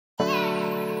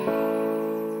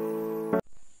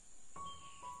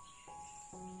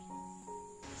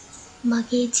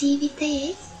මගේ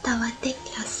ජීවිතයේ තවත් එක්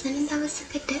ලස්සන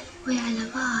දවසකට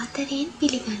ඔයාලව ආදරයෙන්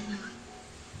පිළිගන්නවා.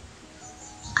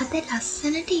 අද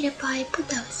ලස්සනට ඉර පායපු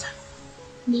දවසක්.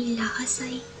 නිල්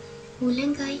අහසයි,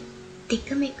 උලඟයි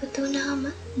දෙකම එකතු වුණාම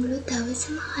මුළු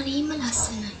දවසම හරිම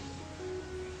ලස්සනයි.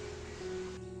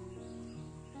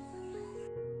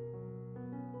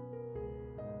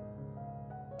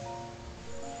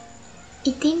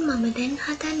 ඉතින් මම දැන්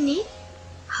හදන්නේ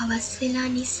හවස් වෙලා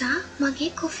නිසා මගේ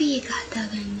කොෆි එක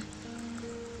හදාගන්න.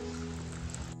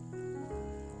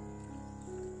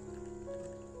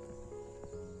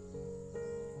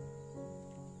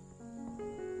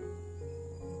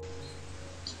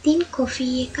 ඉතින් කොෆි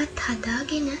එකත්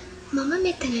හදාගෙන මම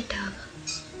මෙතනට ආවා.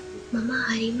 මම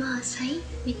හරිම ආසයි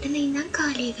මෙතන ඉඳන්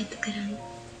කාලය ගත කරන්න.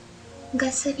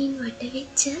 ගස්වලින් වට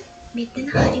වෙච්ච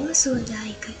මෙතන හරිම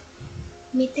සුවදායකයි.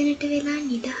 මෙතනට වෙලා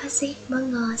නිදහසේ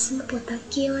මං ආසම පොතක්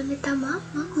කියවන්න තමා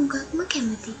මං හුඟක්ම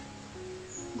කැමති.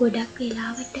 ගොඩක්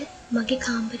වෙලාවට මගේ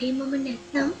කාමරේ මම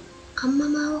නැත්නම්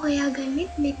අම්මා මාව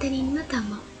හොයාගන්නෙත් මෙතනින්ම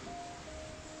තමා.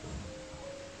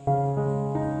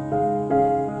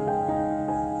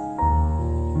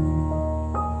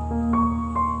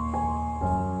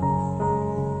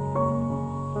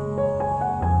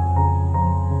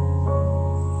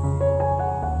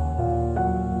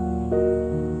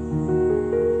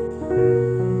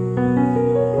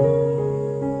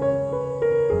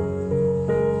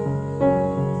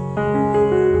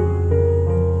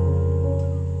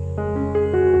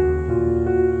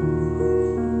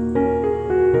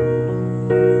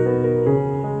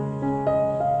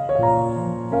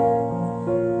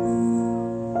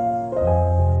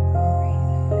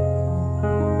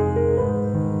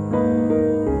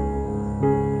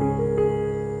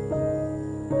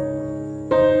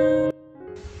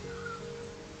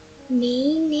 මේ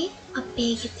ඉන්නේ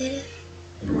අපේ ගෙදර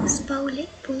පූස් පවුලේ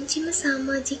පුංචිම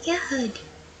සමාජිකයා හර්ඩි.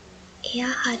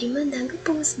 එයා හරිම දඟ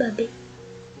පූස් බබේ.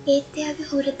 ඒත් එයාගේ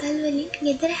හුරතල් වලින්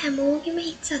ගෙදර හැමෝගෙම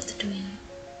හිත සතුටු වෙනවා.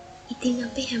 ඉතින්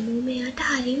අපි හැමෝම එයාට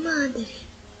හරිම ආදරෙයි.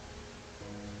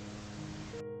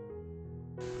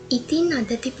 ඉතින්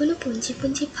අද තිබුණු පුංචි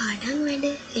පුංචි පාඩම්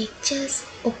වැඩ, ලෙක්චර්ස්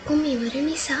ඔක්කොම ඉවර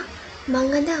නිසා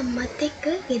මං අද අම්මත් එක්ක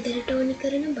ගෙදරට ඕනි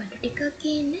කරන බඩු ටිකක්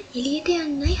ගේන්න එළියට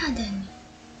යන්නයි හදන්නේ.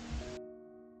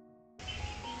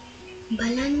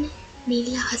 බලන්න නිල්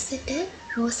අහසට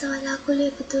රෝස වලාකුළු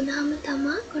එකතු වුණාම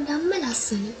තමා ගොඩක්ම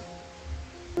ලස්සන.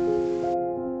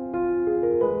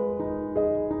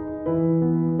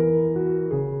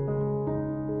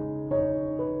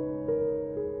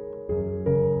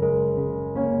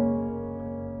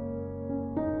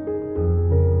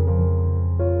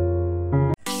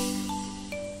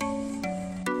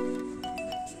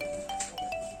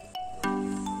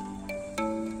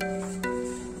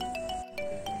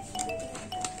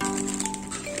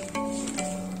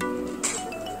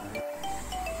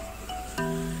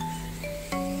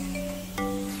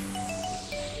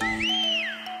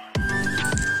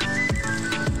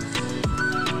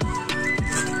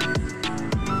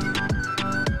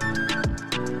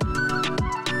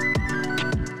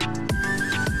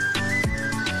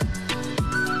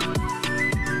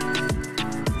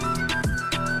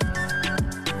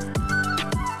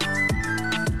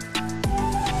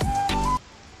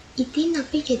 ඉතින්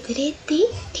අපි ගෙදර එද්දී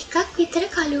ටිකක් විතර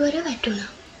කළුවර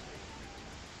වැටුණා.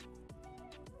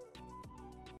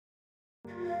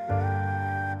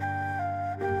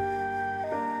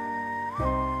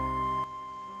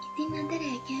 ඉතින් අද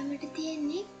රෑ කෑමට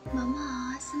තියෙන්නේ මම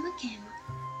ආසම කෑම.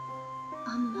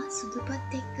 අම්මා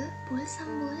සුදුපත් එක්ක පොල්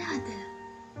සම්බෝල හදලා.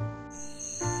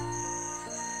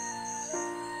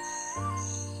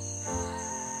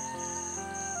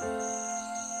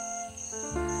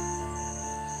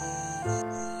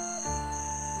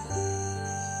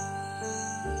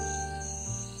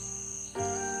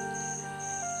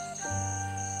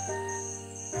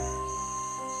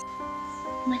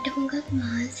 මට හුඟක්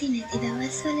මහන්සි නැති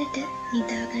දවස්වලට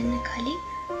නිදාගන්න කලින්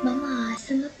මම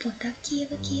ආසම පොතක්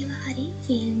කියව හරි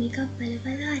ෆිල්ම් එකක්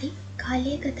බලලා හරි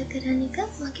කාලය ගත කරන එක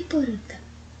මගේ පුරුද්ද.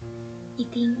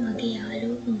 ඉතින් මගේ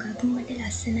යාළුවෝ හුඟක් මට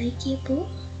ලස්සනයි කියපු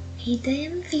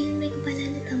හිතයම් ෆිල්ම් එක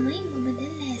බලන්න තමයි මම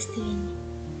දැන් ලෑස්ති වෙන්නේ.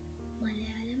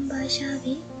 මලයාලම්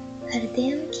භාෂාවෙන්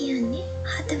හෘදයම් කියන්නේ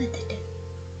හදවතට.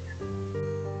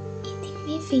 ඉතින්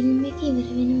මේ ෆිල්ම් එක ඉවර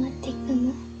වෙනවත් එක්කම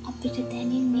අපිට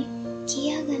දැනෙන්නේ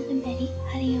කියා ගන්න බැරි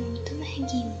හරි අමුතුම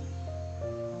හැඟීමක්.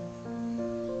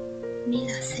 මේ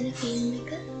ලස්සන ෆිල්ම්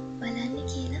එක බලන්න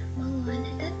කියලා මම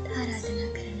ඔයාලටත් ආරාධනා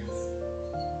කරනවා.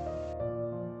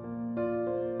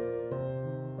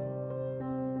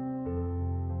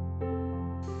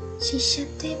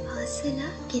 ශිෂ්‍යත්වයේ පාස්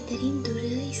වෙලා ගෙදරින් දුර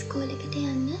ඉස්කෝලේකට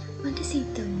යන්න මට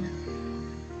සිද්ධ වුණා.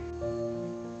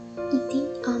 ඉතින්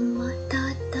අම්මා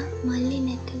තාත්තා මල්ලි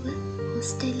නැතුව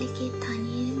හොස්ටෙල් එකේ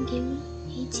තනියම ගෙවුණු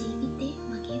ඒ ජීවිතේ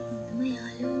මගේ හොඳම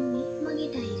යාළුවා වුණේ මගේ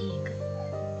ඩයරි එක.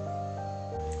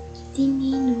 ඉතින්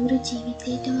මේ නూరు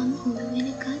ජීවිතේට මම හුරු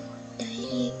වෙනකන්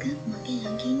ඩයරි එක මගේ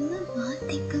ළඟින්ම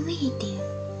මාත් එක්කම හිටියා.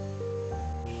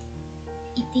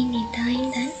 ඉතින් එදා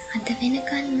ඉඳන් අද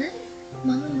වෙනකන්ම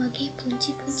මම මගේ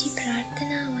පුංචි පුංචි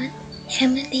ප්‍රාර්ථනාවන්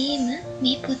හැමදේම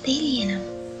මේ පොතේ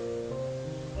ලියනවා.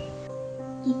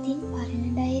 ඉතින් පරණ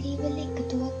ඩයරි වල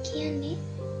එකතුවක් කියන්නේ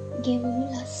ගෙවුණු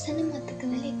ලස්සන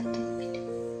මතකවල එකතුවකට.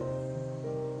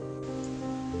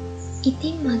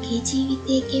 ඉතින් මගේ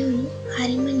ජීවිතේ ගෙවුණු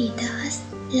හරිම නිදහස්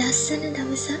ලස්සන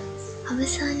දවසක්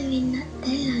අවසන් වෙන්නත්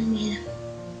දැන් ලං වෙලා.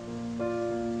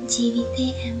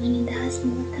 ජීවිතේ හැම නිදහස්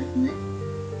මොහොතක්ම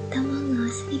තමන්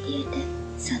ආස විදියට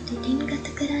සතුටින්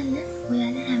ගත කරන්න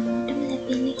ඔයාලා හැමෝටම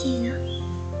ලැබෙන්න කියලා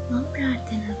මම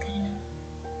ප්‍රාර්ථනා කරනවා.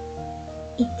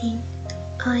 ඉතින්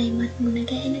ආයෙමත් මුණ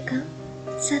ගැහෙනකම්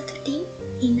සතුටින්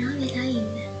hina වෙලා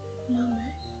ඉන්න. මම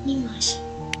නිමාෂි.